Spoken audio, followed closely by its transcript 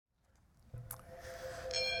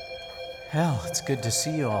Well, it's good to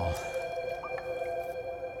see you all.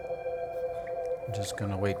 I'm just going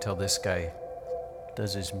to wait till this guy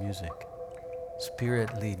does his music.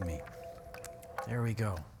 Spirit, lead me. There we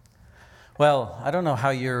go. Well, I don't know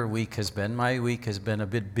how your week has been. My week has been a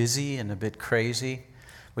bit busy and a bit crazy.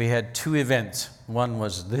 We had two events. One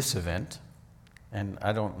was this event, and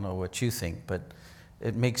I don't know what you think, but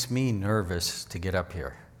it makes me nervous to get up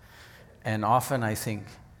here. And often I think,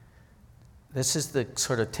 this is the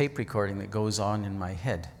sort of tape recording that goes on in my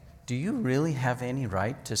head. Do you really have any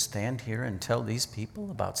right to stand here and tell these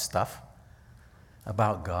people about stuff?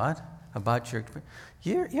 About God? About you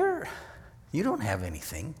don't have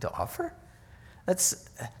anything to offer? That's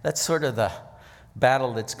sort of the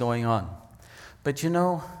battle that's going on. But you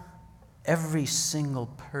know, every single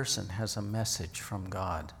person has a message from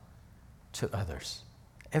God to others.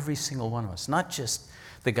 Every single one of us. Not just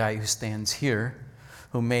the guy who stands here,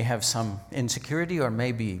 who may have some insecurity or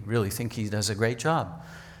maybe really think he does a great job.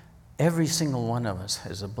 Every single one of us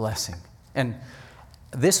has a blessing. And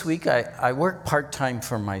this week I work part-time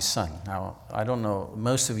for my son. Now, I don't know,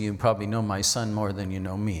 most of you probably know my son more than you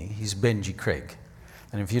know me. He's Benji Craig.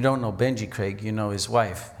 And if you don't know Benji Craig, you know his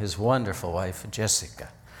wife, his wonderful wife, Jessica.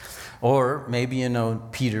 Or maybe you know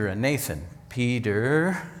Peter and Nathan.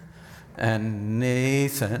 Peter and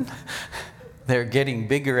Nathan, they're getting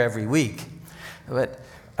bigger every week. But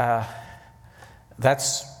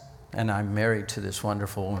and I'm married to this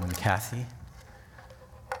wonderful woman, Kathy.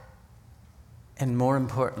 And more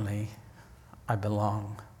importantly, I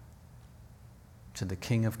belong to the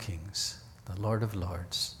King of Kings, the Lord of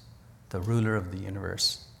Lords, the ruler of the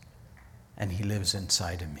universe, and he lives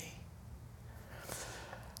inside of me.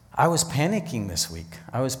 I was panicking this week.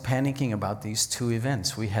 I was panicking about these two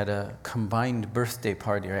events. We had a combined birthday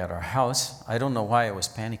party at our house. I don't know why I was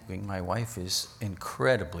panicking. My wife is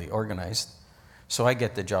incredibly organized, so I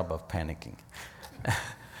get the job of panicking.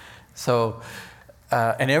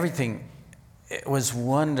 And everything, it was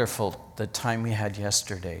wonderful, the time we had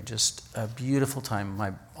yesterday. Just a beautiful time.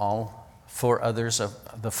 All four others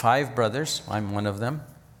of the five brothers, I'm one of them,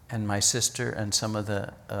 and my sister and some of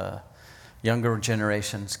the younger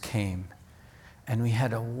generations came, and we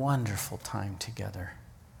had a wonderful time together.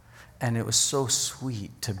 And it was so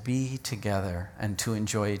sweet to be together and to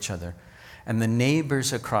enjoy each other. And the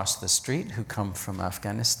neighbors across the street who come from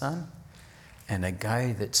Afghanistan, and a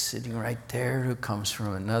guy that's sitting right there who comes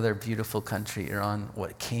from another beautiful country, Iran,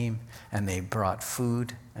 came and they brought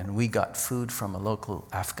food, and we got food from a local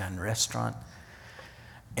Afghan restaurant.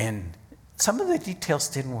 And some of the details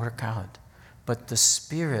didn't work out. But the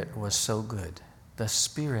Spirit was so good. The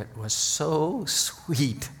Spirit was so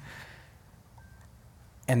sweet.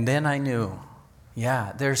 And then I knew,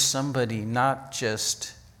 there's somebody not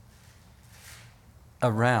just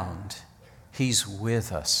around, he's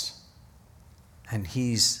with us. And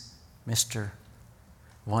he's Mr.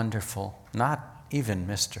 Wonderful, not even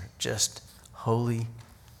Mr., just Holy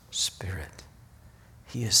Spirit.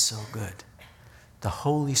 He is so good. The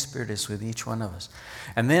Holy Spirit is with each one of us.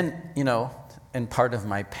 And then, in part of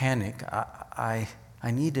my panic, I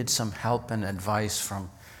needed some help and advice from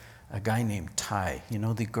a guy named Ty. The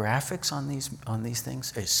graphics on these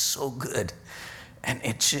things is so good, and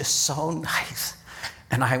it's just so nice.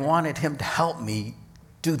 And I wanted him to help me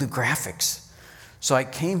do the graphics. So I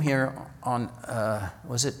came here on,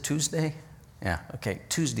 was it Tuesday?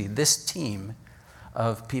 Tuesday. This team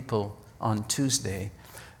of people on Tuesday,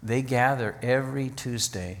 they gather every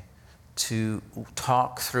Tuesday to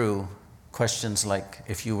talk through questions like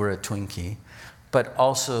if you were a Twinkie, but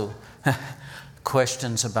also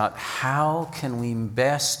questions about how can we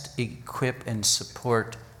best equip and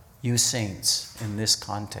support you saints in this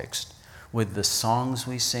context with the songs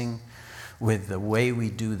we sing, with the way we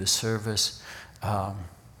do the service,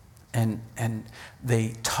 and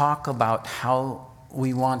they talk about how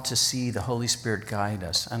we want to see the Holy Spirit guide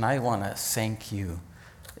us. And I want to thank you,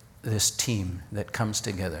 this team that comes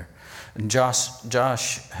together. And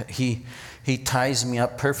Josh, he ties me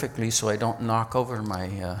up perfectly so I don't knock over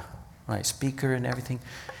my speaker and everything.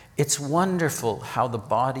 It's wonderful how the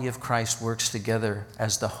body of Christ works together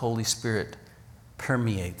as the Holy Spirit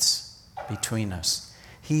permeates between us.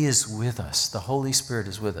 He is with us. The Holy Spirit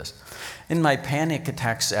is with us. In my panic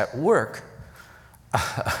attacks at work,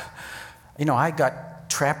 I got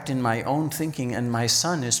trapped in my own thinking, and my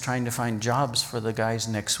son is trying to find jobs for the guys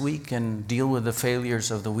next week and deal with the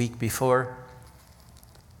failures of the week before.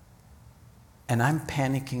 And I'm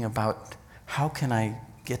panicking about how can I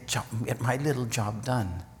get my little job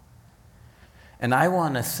done. And I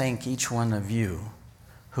want to thank each one of you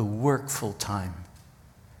who work full time.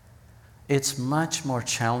 It's much more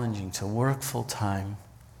challenging to work full time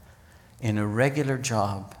in a regular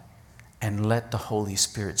job and let the Holy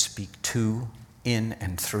Spirit speak to, in,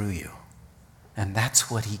 and through you. And that's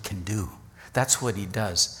what he can do. That's what he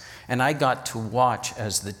does. And I got to watch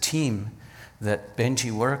as the team that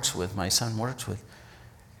Benji works with, my son works with,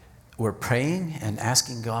 were praying and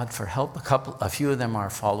asking God for help. A few of them are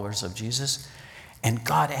followers of Jesus. And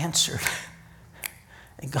God answered.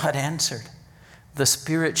 And God answered. The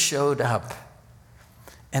Spirit showed up.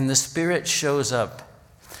 And the Spirit shows up.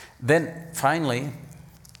 Then finally,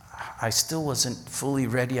 I still wasn't fully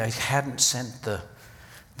ready. I hadn't sent the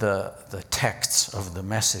texts of the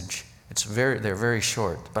message. They're very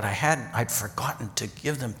short, but I'd forgotten to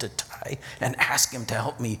give them to Ty and ask him to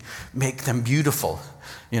help me make them beautiful,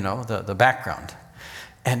 the background.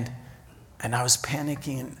 And I was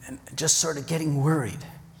panicking and just sort of getting worried.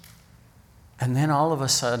 And then all of a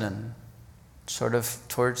sudden, sort of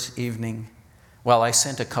towards evening, I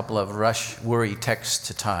sent a couple of worry texts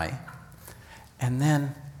to Ty. And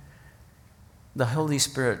then the Holy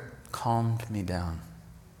Spirit calmed me down.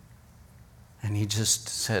 And he just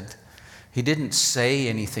said, he didn't say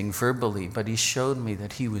anything verbally, but he showed me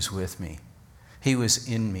that he was with me. He was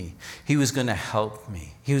in me. He was going to help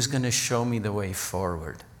me. He was going to show me the way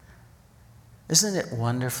forward. Isn't it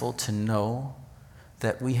wonderful to know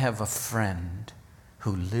that we have a friend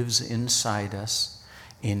who lives inside us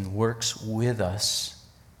and works with us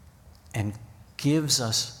and gives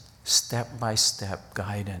us step-by-step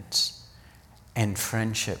guidance and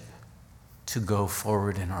friendship to go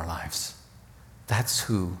forward in our lives? That's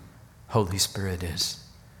who Holy Spirit is.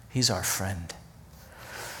 He's our friend.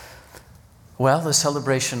 Well, the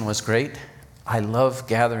celebration was great. I love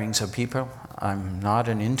gatherings of people. I'm not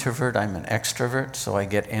an introvert, I'm an extrovert, so I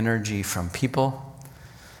get energy from people.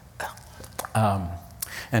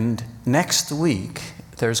 And next week,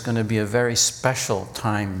 there's going to be a very special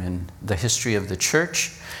time in the history of the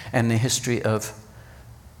church and the history of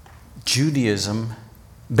Judaism,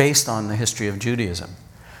 based on the history of Judaism.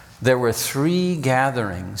 There were 3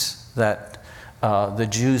 gatherings that the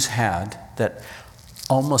Jews had that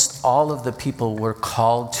almost all of the people were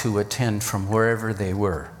called to attend from wherever they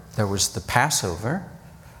were. There was the Passover,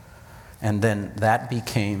 and then that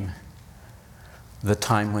became the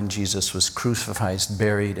time when Jesus was crucified,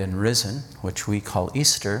 buried, and risen, which we call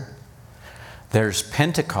Easter. There's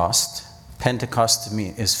Pentecost. Pentecost to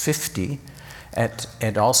me is 50.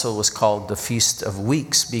 It also was called the Feast of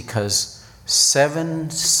Weeks because 7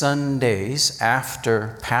 Sundays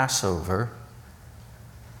after Passover,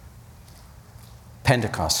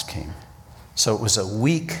 Pentecost came. So it was a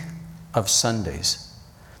week of Sundays.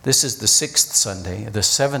 This is the 6th Sunday. The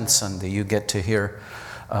 7th Sunday, you get to hear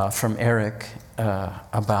from Eric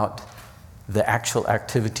about the actual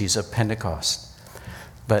activities of Pentecost.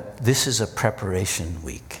 But this is a preparation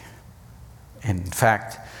week. In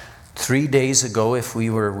fact, 3 days ago, if we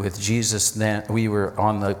were with Jesus then, we were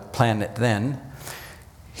on the planet then,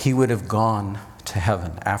 he would have gone to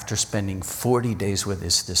heaven after spending 40 days with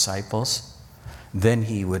his disciples. Then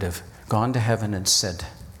he would have gone to heaven and said,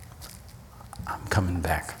 I'm coming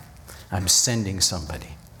back. I'm sending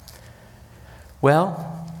somebody.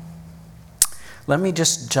 Well, let me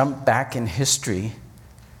just jump back in history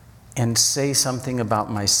and say something about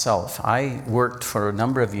myself. I worked for a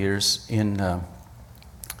number of years in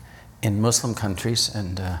Muslim countries,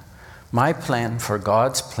 and my plan for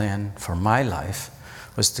God's plan for my life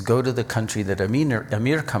was to go to the country that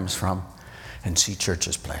Amir comes from and see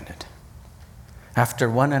churches planted. After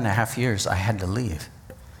 1.5 years, I had to leave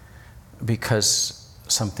because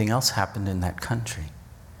something else happened in that country.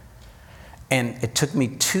 And it took me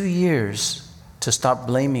 2 years to stop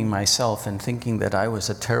blaming myself and thinking that I was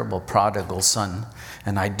a terrible prodigal son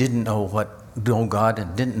and I didn't know God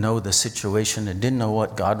and didn't know the situation and didn't know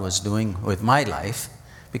what God was doing with my life,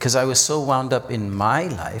 because I was so wound up in my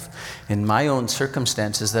life, in my own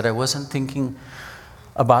circumstances, that I wasn't thinking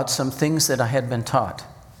about some things that I had been taught.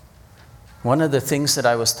 One of the things that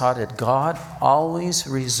I was taught is God always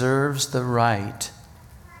reserves the right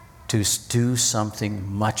to do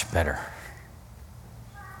something much better.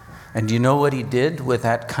 And do you know what he did with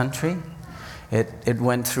that country? It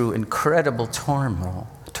went through incredible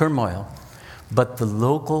turmoil, but the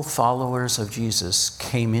local followers of Jesus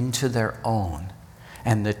came into their own.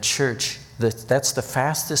 And the church, that's the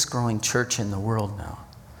fastest growing church in the world now.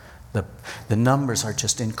 The numbers are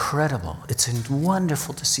just incredible. It's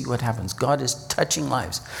wonderful to see what happens. God is touching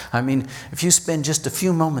lives. I mean, if you spend just a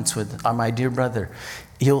few moments with my dear brother,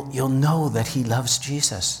 you'll know that he loves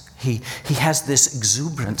Jesus. He has this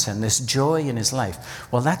exuberance and this joy in his life.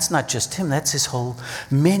 Well, that's not just him. That's his whole,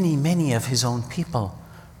 many of his own people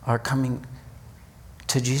are coming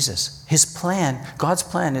to Jesus. His plan, God's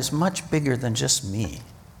plan, is much bigger than just me.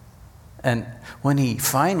 And when he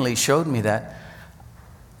finally showed me that,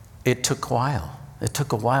 it took a while. It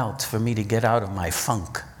took a while for me to get out of my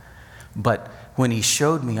funk. But when he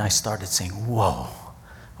showed me, I started saying, whoa,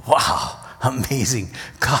 wow, amazing.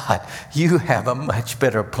 God, you have a much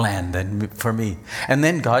better plan than for me. And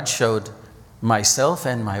then God showed myself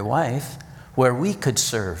and my wife where we could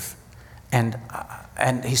serve. And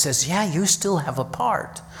he says, yeah, you still have a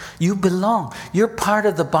part. You belong. You're part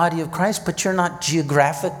of the body of Christ, but you're not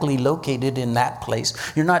geographically located in that place.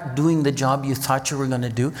 You're not doing the job you thought you were going to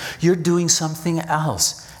do. You're doing something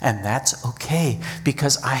else. And that's okay,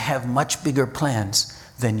 because I have much bigger plans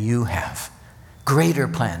than you have. Greater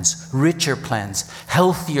plans, richer plans,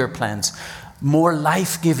 healthier plans, more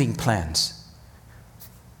life-giving plans.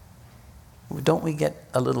 Don't we get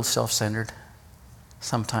a little self-centered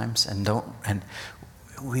sometimes and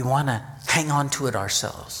we want to hang on to it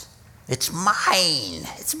ourselves? It's mine.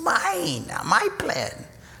 It's mine. My plan.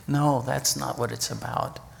 No, that's not what it's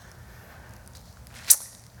about.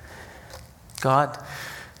 God,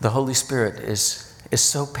 the Holy Spirit, is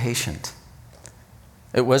so patient.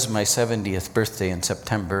 It was my 70th birthday in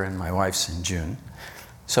September and my wife's in June.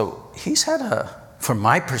 So he's had from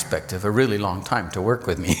my perspective, a really long time to work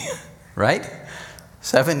with me, right?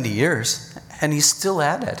 70 years, and he's still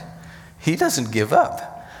at it. He doesn't give up.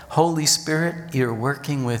 Holy Spirit, you're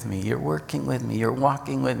working with me. You're working with me. You're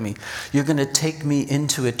walking with me. You're going to take me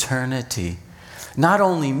into eternity. Not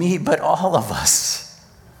only me, but all of us.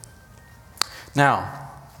 Now,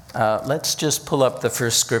 let's just pull up the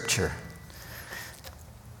first scripture.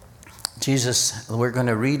 Jesus, we're going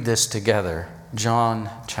to read this together. John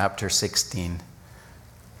chapter 16.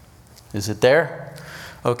 Is it there?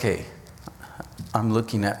 Okay. I'm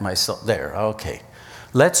looking at myself. There. Okay.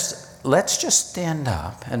 Let's just stand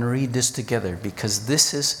up and read this together, because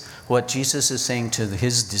this is what Jesus is saying to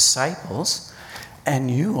his disciples,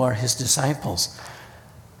 and you are his disciples.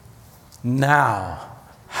 Now,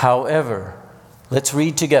 however, let's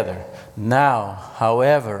read together. Now,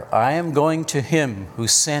 however, I am going to him who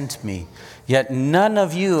sent me, yet none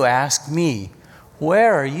of you ask me,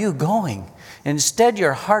 where are you going? Instead,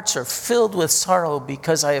 your hearts are filled with sorrow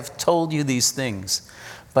because I have told you these things.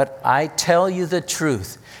 But I tell you the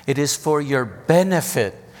truth, it is for your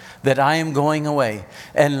benefit that I am going away.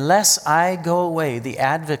 Unless I go away, the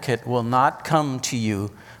advocate will not come to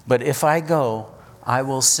you. But if I go, I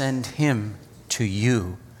will send him to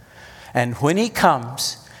you. And when he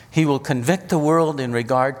comes, he will convict the world in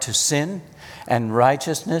regard to sin and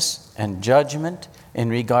righteousness and judgment. In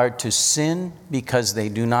regard to sin, because they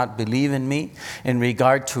do not believe in me. In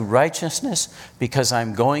regard to righteousness, because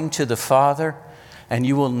I'm going to the Father, and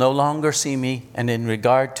you will no longer see me. And in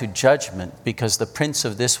regard to judgment, because the prince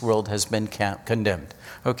of this world has been condemned.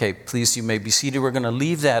 Okay, please, you may be seated. We're going to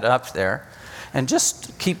leave that up there and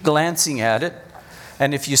just keep glancing at it.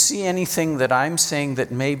 And if you see anything that I'm saying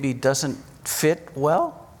that maybe doesn't fit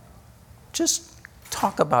well, just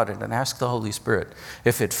talk about it and ask the Holy Spirit.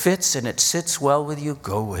 If it fits and it sits well with you,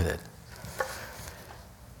 go with it.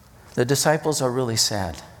 The disciples are really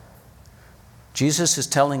sad. Jesus is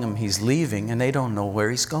telling them he's leaving, and they don't know where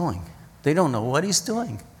he's going. They don't know what he's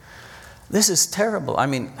doing. This is terrible. I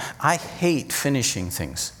mean, I hate finishing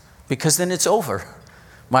things because then it's over.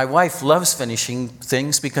 My wife loves finishing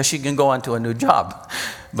things because she can go on to a new job.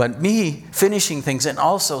 But me finishing things and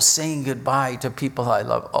also saying goodbye to people I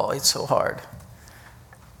love, oh, it's so hard.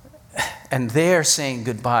 And they're saying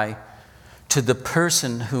goodbye to the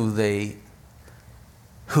person who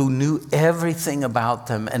knew everything about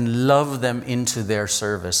them and loved them into their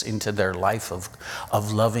service, into their life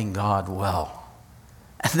of loving God well.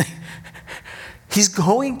 And he's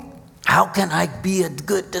going, how can I be a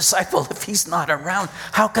good disciple if he's not around?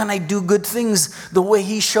 How can I do good things the way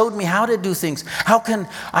he showed me how to do things? How can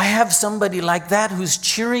I have somebody like that who's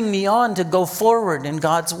cheering me on to go forward in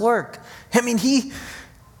God's work? I mean,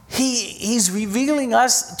 He's revealing to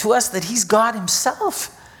us that he's God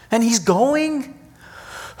himself. And he's going.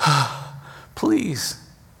 Please.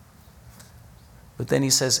 But then he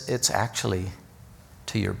says, it's actually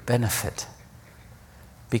to your benefit.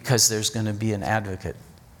 Because there's going to be an advocate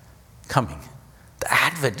coming. The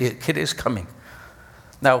advocate is coming.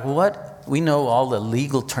 Now, we know all the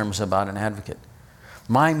legal terms about an advocate.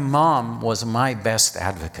 My mom was my best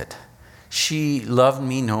advocate. She loved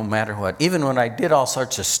me no matter what. Even when I did all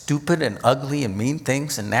sorts of stupid and ugly and mean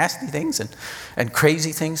things and nasty things and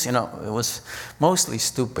crazy things, it was mostly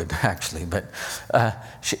stupid actually. But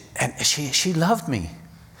she loved me.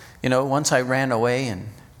 Once I ran away, and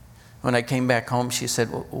when I came back home, she said,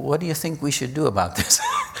 well, what do you think we should do about this?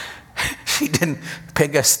 She didn't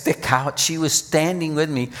pick a stick out. She was standing with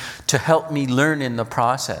me to help me learn in the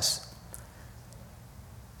process.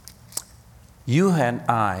 You and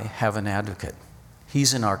I have an advocate.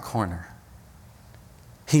 He's in our corner.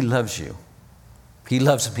 He loves you. He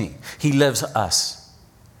loves me. He loves us.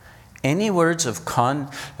 Any words of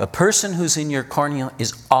a person who's in your corner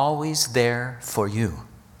is always there for you.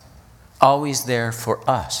 Always there for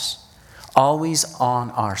us. Always on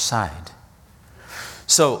our side.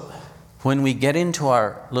 So, when we get into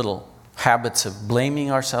our little habits of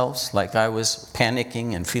blaming ourselves, like I was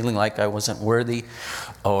panicking and feeling like I wasn't worthy,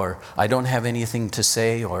 or I don't have anything to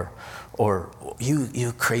say, or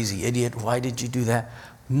you crazy idiot, why did you do that?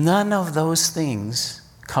 None of those things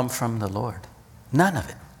come from the Lord. None of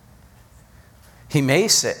it. He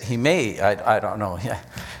may, I don't know.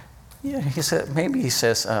 Yeah, he said, maybe he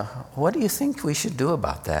says, what do you think we should do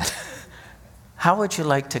about that? How would you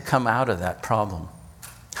like to come out of that problem?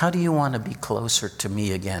 How do you want to be closer to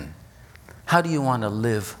me again? How do you want to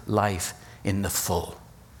live life in the full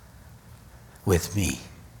with me?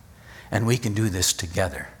 And we can do this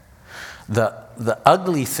together. The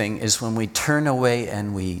ugly thing is when we turn away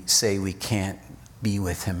and we say we can't be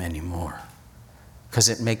with him anymore. Because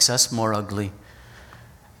it makes us more ugly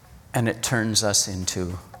and it turns us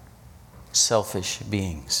into selfish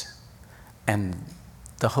beings. And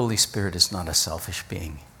the Holy Spirit is not a selfish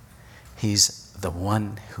being. He's the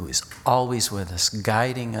one who is always with us,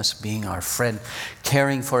 guiding us, being our friend,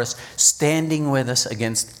 caring for us, standing with us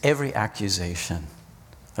against every accusation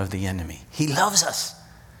of the enemy. He loves us.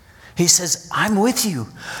 He says, I'm with you.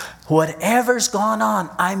 Whatever's gone on,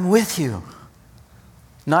 I'm with you.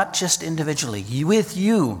 Not just individually, with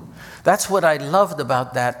you. That's what I loved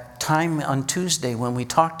about that time on Tuesday when we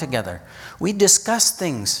talked together. We discussed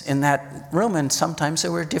things in that room, and sometimes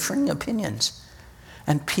there were differing opinions.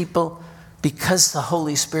 And people, because the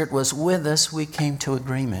Holy Spirit was with us, we came to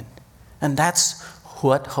agreement. And that's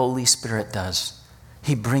what Holy Spirit does.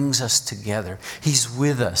 He brings us together. He's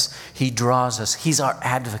with us. He draws us. He's our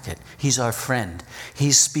advocate. He's our friend.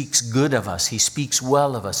 He speaks good of us. He speaks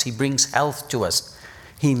well of us. He brings health to us.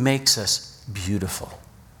 He makes us beautiful.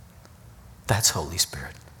 That's Holy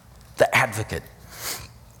Spirit, the advocate.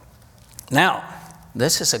 Now,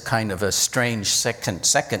 this is a kind of a strange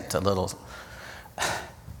second, a little.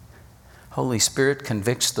 Holy Spirit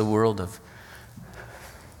convicts the world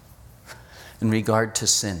in regard to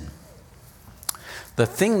sin. The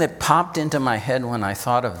thing that popped into my head when I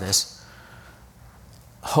thought of this,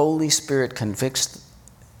 Holy Spirit convicts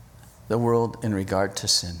the world in regard to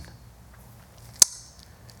sin.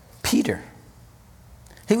 Peter,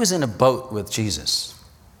 he was in a boat with Jesus.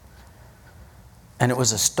 And it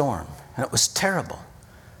was a storm. And it was terrible.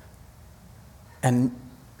 And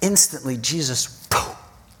instantly Jesus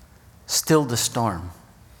stilled the storm.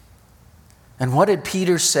 And what did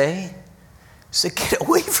Peter say? He said, get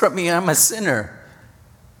away from me, I'm a sinner.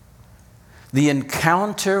 The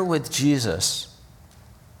encounter with Jesus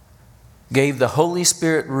gave the Holy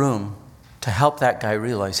Spirit room to help that guy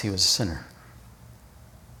realize he was a sinner.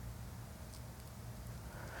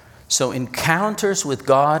 So encounters with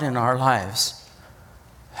God in our lives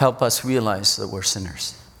help us realize that we're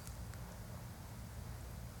sinners.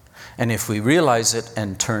 And if we realize it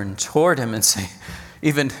and turn toward him and say,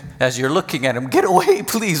 even as you're looking at him, get away,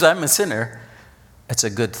 please, I'm a sinner, it's a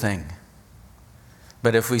good thing.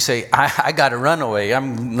 But if we say, I got to run away,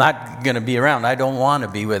 I'm not going to be around, I don't want to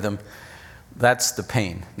be with him, that's the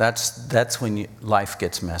pain. That's when life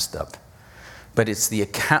gets messed up. But it's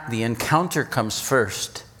the encounter comes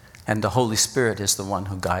first, and the Holy Spirit is the one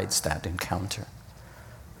who guides that encounter.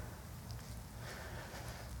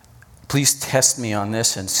 Please test me on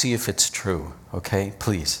this and see if it's true, okay?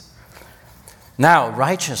 Please. Now,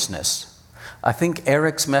 righteousness. I think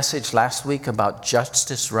Eric's message last week about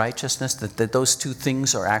justice, righteousness, that those two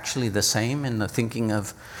things are actually the same in the thinking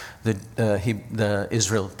of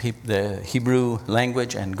the Hebrew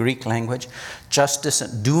language and Greek language. Justice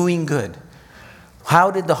and doing good.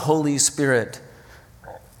 How did the Holy Spirit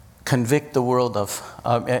convict the world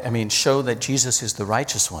show that Jesus is the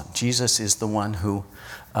righteous one? Jesus is the one who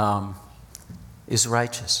is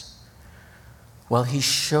righteous. Well, he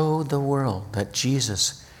showed the world that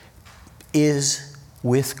Jesus is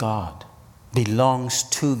with God, belongs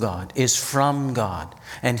to God, is from God.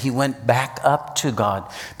 And he went back up to God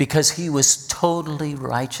because he was totally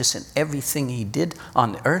righteous in everything he did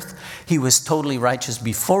on earth. He was totally righteous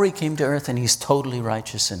before he came to earth, and he's totally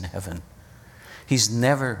righteous in heaven. He's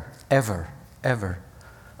never, ever, ever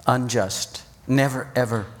unjust, never,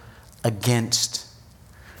 ever against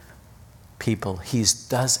people. He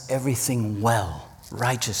does everything well,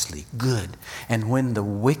 righteously, good. And when the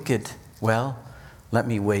wicked Well, let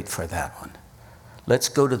me wait for that one. Let's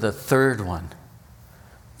go to the third one.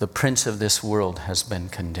 The prince of this world has been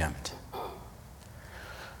condemned.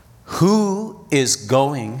 Who is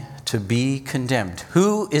going to be condemned?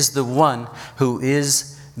 Who is the one who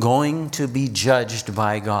is going to be judged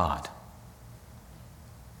by God?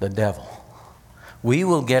 The devil. We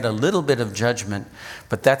will get a little bit of judgment,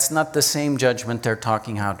 but that's not the same judgment they're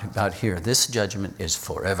talking about here. This judgment is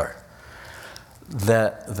forever.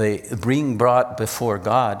 The being brought before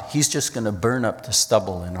God, he's just going to burn up the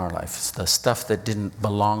stubble in our life, the stuff that didn't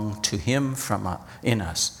belong to him in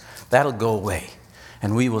us. That'll go away,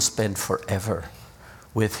 and we will spend forever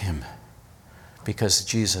with him because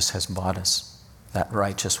Jesus has bought us. That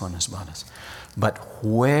righteous one has bought us. But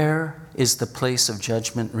where is the place of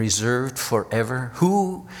judgment reserved forever?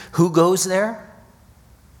 Who goes there?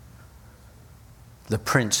 The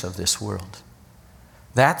prince of this world.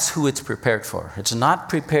 That's who it's prepared for. It's not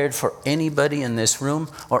prepared for anybody in this room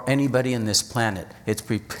or anybody in this planet. It's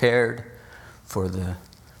prepared for the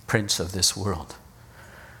prince of this world.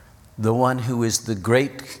 The one who is the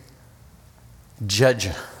great judge,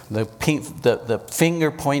 the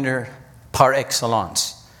finger pointer par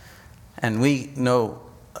excellence. And we know,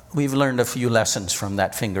 we've learned a few lessons from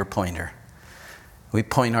that finger pointer. We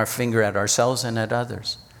point our finger at ourselves and at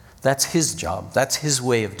others. That's his job. That's his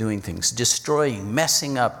way of doing things. Destroying,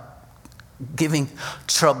 messing up, giving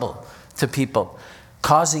trouble to people,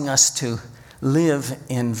 causing us to live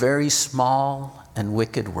in very small and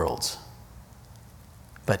wicked worlds.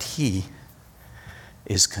 But he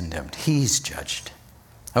is condemned. He's judged.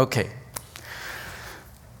 Okay.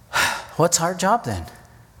 What's our job then?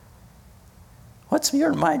 What's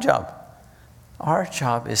your and my job? Our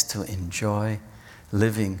job is to enjoy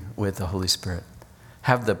living with the Holy Spirit.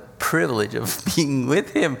 Have the privilege of being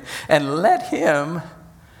with him and let him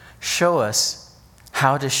show us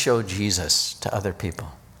how to show Jesus to other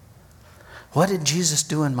people. What did Jesus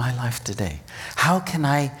do in my life today? How can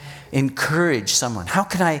I encourage someone? How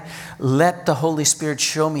can I let the Holy Spirit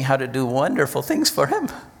show me how to do wonderful things for him?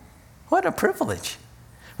 What a privilege.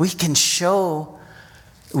 We can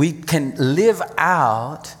live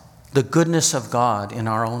out the goodness of God in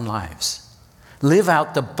our own lives. Live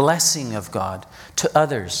out the blessing of God to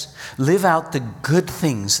others. Live out the good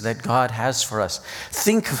things that God has for us.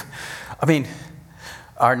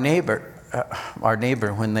 Our neighbor,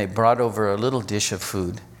 when they brought over a little dish of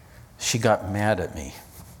food, she got mad at me.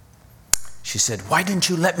 She said, "Why didn't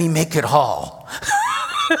you let me make it all?"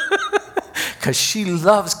 Because she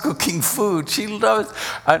loves cooking food.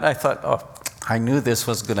 And I thought, I knew this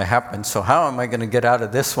was going to happen, so how am I going to get out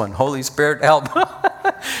of this one? Holy Spirit, help.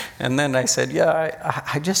 And then I said,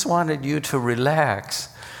 I just wanted you to relax.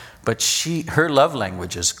 But her love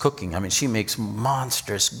language is cooking. She makes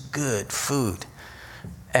monstrous good food.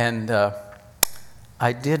 And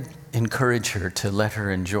I did encourage her to let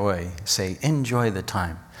her enjoy the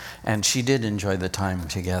time. And she did enjoy the time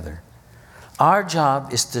together. Our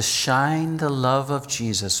job is to shine the love of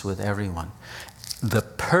Jesus with everyone. The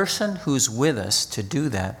person who's with us to do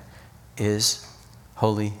that is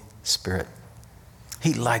Holy Spirit.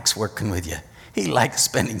 He likes working with you. He likes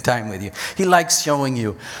spending time with you. He likes showing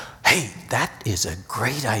you, hey, that is a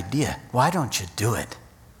great idea. Why don't you do it?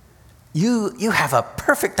 You have a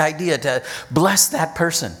perfect idea to bless that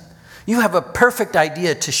person. You have a perfect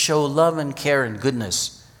idea to show love and care and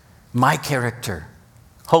goodness, my character,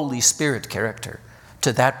 Holy Spirit character,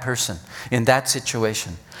 to that person in that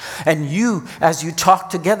situation. And you, as you talk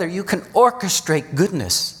together, you can orchestrate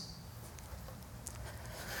goodness.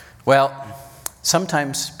 Well,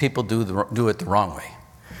 sometimes people do it the wrong way.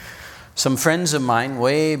 Some friends of mine,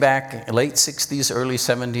 way back late 60s, early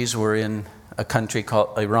 70s, were in a country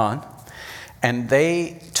called Iran. And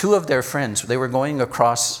two of their friends, they were going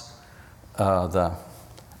across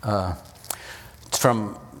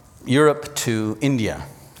from Europe to India.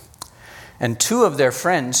 And two of their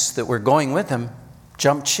friends that were going with them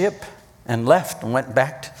jumped ship and left and went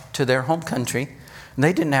back to their home country. And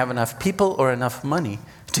they didn't have enough people or enough money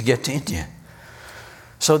to get to India.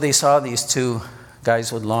 So they saw these two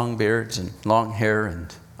guys with long beards and long hair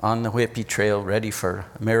and on the hippie trail ready for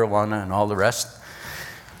marijuana and all the rest.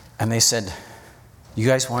 And they said, "You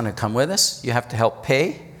guys want to come with us? You have to help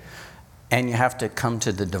pay, and you have to come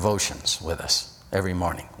to the devotions with us every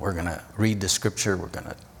morning. We're going to read the scripture, we're going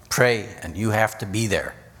to pray, and you have to be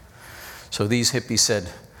there." So these hippies said,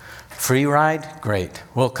 "Free ride? Great,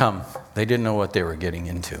 we'll come." They didn't know what they were getting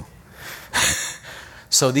into.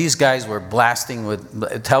 So these guys were blasting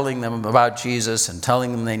telling them about Jesus and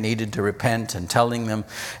telling them they needed to repent and telling them,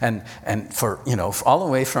 and for all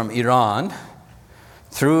the way from Iran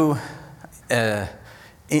through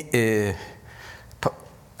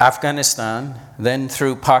Afghanistan, then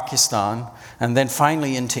through Pakistan, and then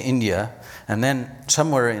finally into India, and then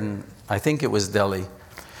somewhere in, I think it was Delhi.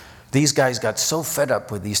 These guys got so fed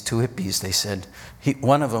up with these two hippies, they said,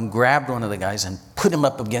 one of them grabbed one of the guys and put him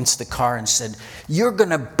up against the car and said, "You're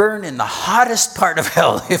going to burn in the hottest part of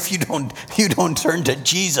hell if you don't turn to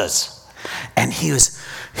Jesus." And he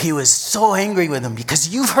was so angry with him because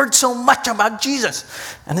you've heard so much about Jesus.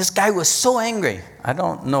 And this guy was so angry. I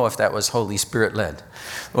don't know if that was Holy Spirit led.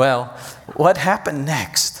 Well, what happened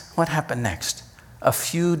next? A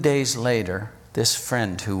few days later, this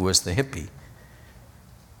friend who was the hippie,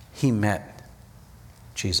 he met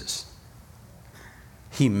Jesus.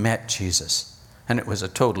 He met Jesus. And it was a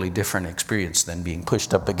totally different experience than being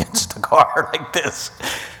pushed up against a car like this.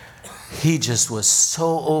 He just was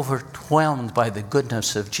so overwhelmed by the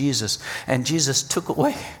goodness of Jesus. And Jesus took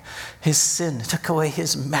away his sin, took away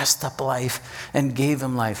his messed up life, and gave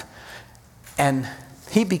him life. And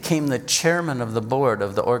he became the chairman of the board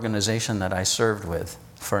of the organization that I served with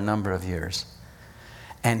for a number of years.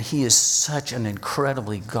 And he is such an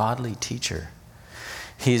incredibly godly teacher.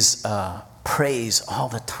 He's prays all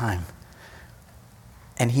the time.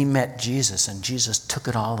 And he met Jesus, and Jesus took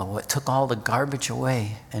it all away, took all the garbage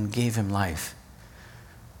away and gave him life.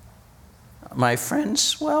 My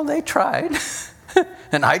friends, well, they tried.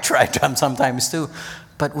 And I tried sometimes too.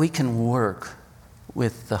 But we can work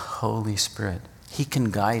with the Holy Spirit. He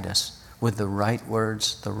can guide us with the right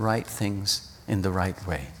words, the right things, in the right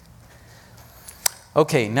way.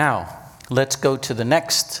 Okay, now, let's go to the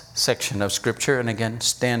next section of Scripture. And again,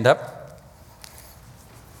 stand up.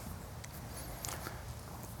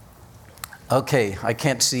 Okay, I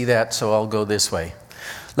can't see that, so I'll go this way.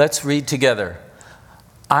 Let's read together.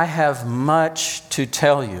 "I have much to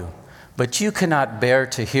tell you, but you cannot bear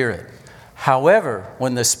to hear it. However,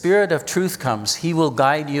 when the Spirit of truth comes, he will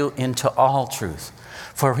guide you into all truth.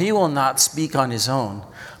 For he will not speak on his own,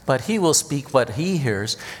 but he will speak what he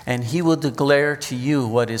hears, and he will declare to you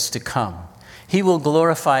what is to come. He will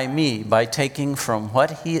glorify me by taking from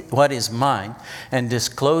what is mine and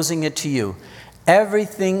disclosing it to you.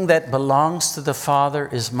 Everything that belongs to the Father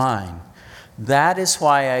is mine. That is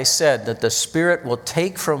why I said that the Spirit will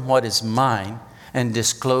take from what is mine and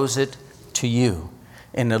disclose it to you.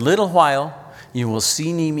 In a little while, you will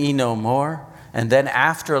see me no more, and then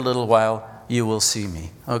after a little while, you will see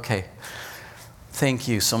me." Okay. Thank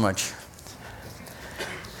you so much.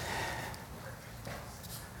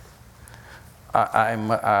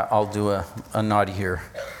 I'll do a nod here.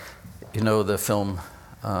 You know the film,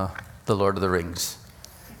 The Lord of the Rings.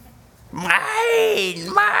 Mine.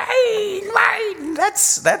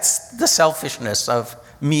 That's the selfishness of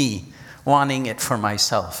me wanting it for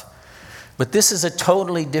myself. But this is a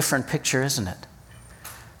totally different picture, isn't it?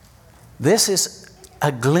 This is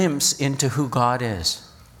a glimpse into who God is.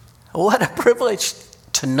 What a privilege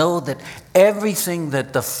to know that everything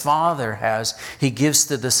that the Father has, he gives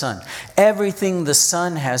to the Son. Everything the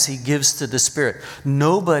Son has, he gives to the Spirit.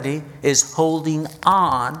 Nobody is holding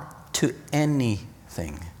on to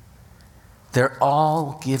anything. They're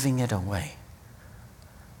all giving it away.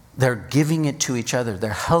 They're giving it to each other.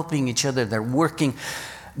 They're helping each other. They're working.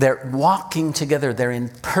 They're walking together. They're in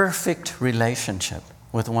perfect relationship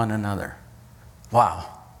with one another. Wow.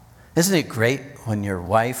 Isn't it great when your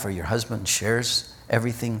wife or your husband shares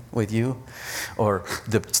everything with you, or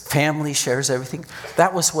the family shares everything?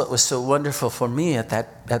 That was what was so wonderful for me at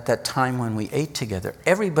that time when we ate together.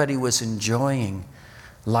 Everybody was enjoying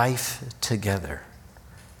life together.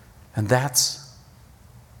 And that's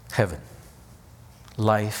heaven.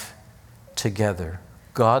 Life together.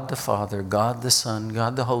 God the Father, God the Son,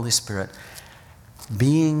 God the Holy Spirit,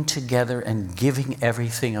 being together and giving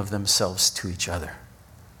everything of themselves to each other.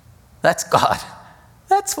 That's God.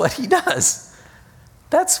 That's what he does.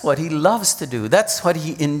 That's what he loves to do. That's what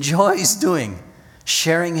he enjoys doing,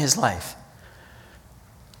 sharing his life.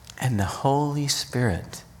 And the Holy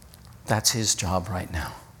Spirit, that's his job right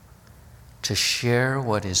now. To share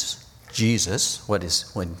what is Jesus,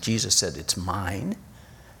 when Jesus said it's mine,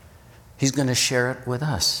 he's going to share it with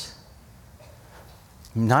us.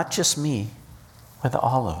 Not just me, with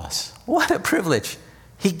all of us. What a privilege.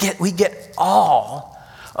 We get all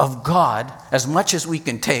of God, as much as we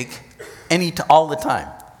can take, all the time.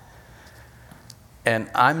 And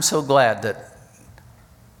I'm so glad that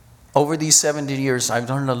over these 70 years, I've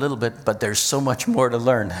learned a little bit, but there's so much more to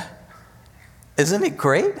learn. Isn't it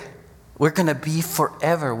great? We're going to be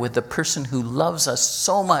forever with the person who loves us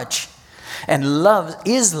so much. And love,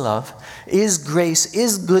 is grace,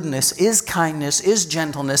 is goodness, is kindness, is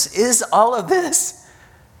gentleness, is all of this.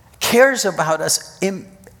 Cares about us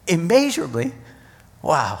immeasurably.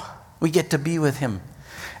 Wow, we get to be with him.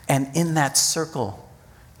 And in that circle,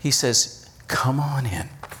 he says, come on in.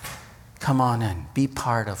 Come on in. Be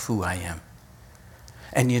part of who I am.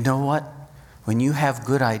 And you know what? When you have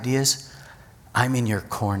good ideas, I'm in your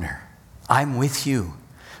corner. I'm with you.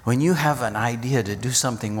 When you have an idea to do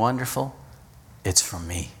something wonderful, it's from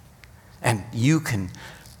me. And you can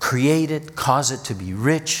create it, cause it to be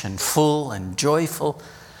rich and full and joyful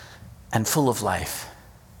and full of life.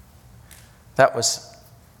 That was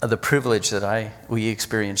the privilege that we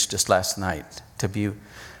experienced just last night.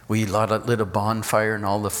 We lit a bonfire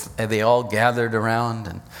and they all gathered around,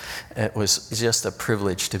 and it was just a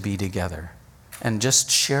privilege to be together and just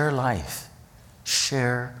share life,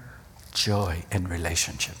 share joy and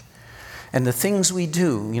relationship. And the things we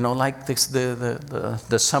do, like this,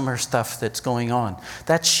 the summer stuff that's going on,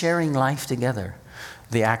 that's sharing life together.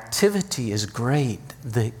 The activity is great.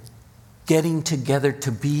 The getting together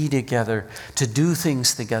to be together, to do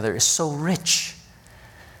things together is so rich.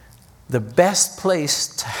 The best place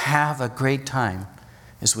to have a great time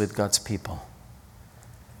is with God's people.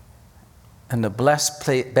 And the best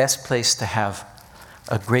place to have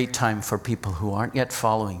a great time for people who aren't yet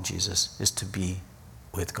following Jesus is to be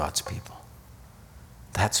with God's people.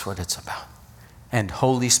 That's what it's about. And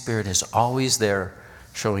Holy Spirit is always there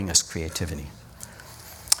showing us creativity.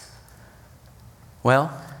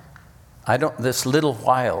 Well, this little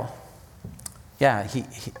while,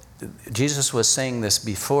 Jesus was saying this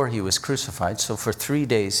before he was crucified, so for 3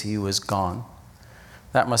 days he was gone.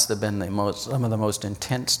 That must have been some of the most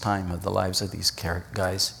intense time of the lives of these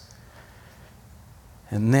guys.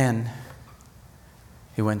 And then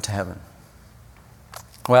he went to heaven.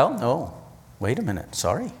 Well, no, wait a minute,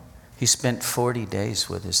 sorry. He spent 40 days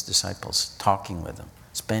with his disciples, talking with them,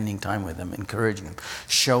 spending time with them, encouraging them,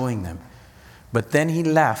 showing them. But then he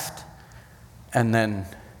left, and then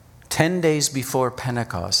 10 days before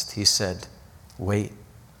Pentecost, he said, wait.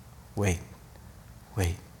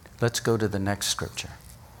 Let's go to the next scripture.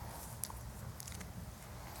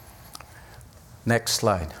 Next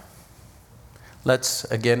slide. Let's,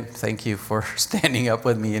 again, thank you for standing up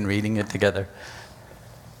with me and reading it together.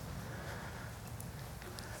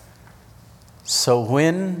 So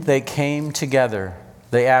when they came together,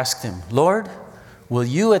 they asked him, Lord, will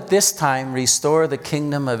you at this time restore the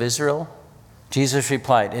kingdom of Israel? Jesus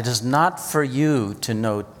replied, it is not for you to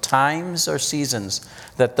know times or seasons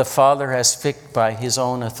that the Father has fixed by his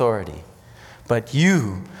own authority, but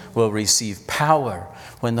you will receive power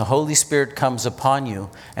when the Holy Spirit comes upon you,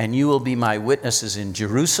 and you will be my witnesses in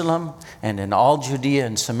Jerusalem and in all Judea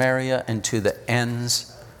and Samaria and to the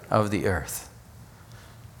ends of the earth.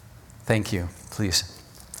 Thank you, please.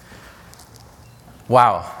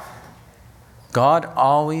 Wow. God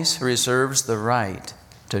always reserves the right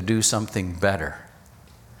to do something better.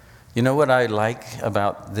 You know what I like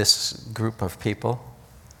about this group of people?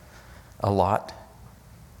 A lot?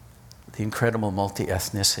 The incredible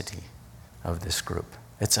multi-ethnicity of this group.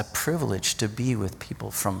 It's a privilege to be with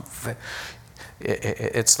people from...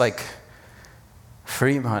 It's like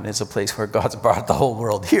Fremont is a place where God's brought the whole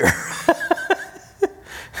world here.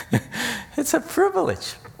 It's a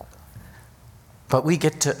privilege. But we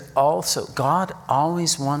get to also... God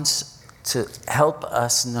always wants to help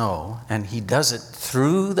us know, and he does it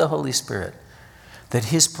through the Holy Spirit, that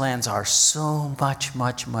his plans are so much,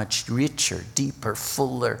 much, much richer, deeper,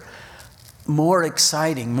 fuller, more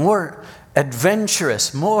exciting, more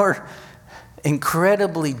adventurous, more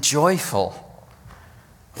incredibly joyful.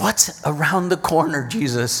 What's around the corner,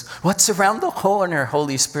 Jesus? What's around the corner,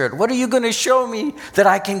 Holy Spirit? What are you going to show me that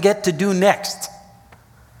I can get to do next?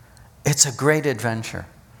 It's a great adventure.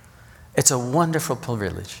 It's a wonderful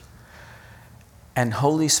privilege. And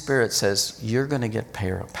Holy Spirit says, you're going to get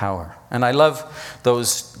power. And I love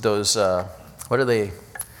those what are they?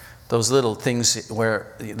 Those little things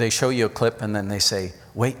where they show you a clip and then they say,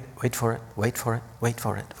 wait for it, wait for it, wait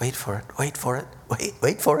for it, wait for it, wait for it,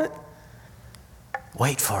 wait for it,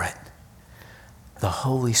 wait for it. The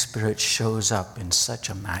Holy Spirit shows up in such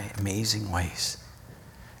amazing ways.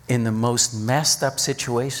 In the most messed up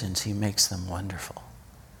situations, he makes them wonderful.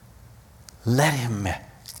 Let him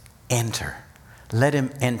enter. Let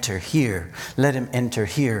him enter here. Let him enter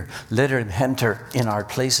here. Let him enter in our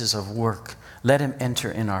places of work. Let him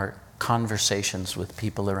enter in our conversations with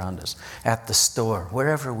people around us, at the store,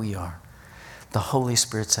 wherever we are. The Holy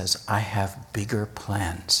Spirit says, I have bigger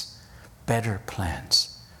plans, better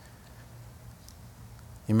plans.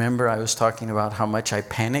 You remember I was talking about how much I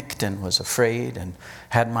panicked and was afraid and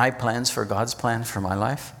had my plans for God's plan for my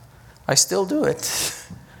life? I still do it.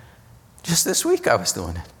 Just this week I was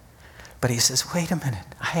doing it. But he says, wait a minute,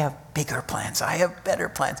 I have bigger plans. I have better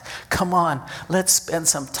plans. Come on, let's spend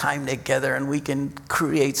some time together and we can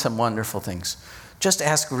create some wonderful things. Just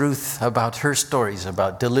ask Ruth about her stories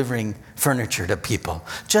about delivering furniture to people.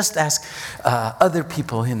 Just ask other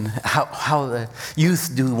people in how the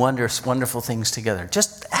youth do wonderful things together.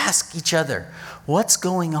 Just ask each other, what's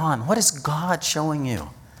going on? What is God showing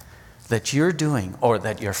you that you're doing or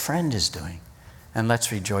that your friend is doing? And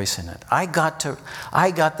let's rejoice in it. I got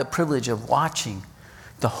the privilege of watching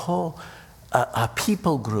the whole a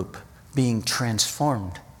people group being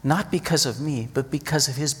transformed, not because of me, but because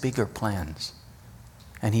of his bigger plans.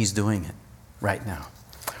 And he's doing it right now.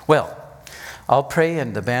 Well, I'll pray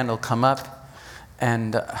and the band will come up.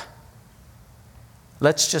 And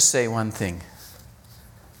let's just say one thing.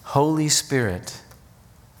 Holy Spirit,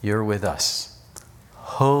 you're with us.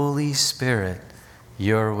 Holy Spirit,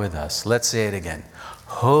 you're with us. Let's say it again.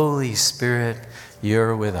 Holy Spirit,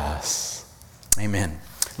 you're with us. Amen.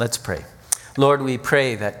 Let's pray. Lord, we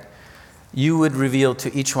pray that you would reveal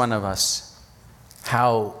to each one of us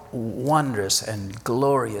how wondrous and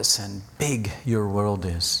glorious and big your world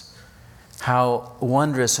is. How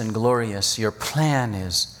wondrous and glorious your plan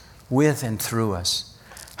is with and through us.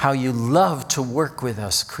 How you love to work with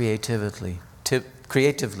us creatively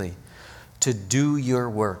to do your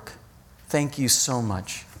work. Thank you so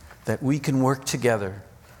much that we can work together,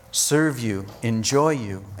 serve you, enjoy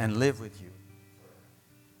you, and live with you.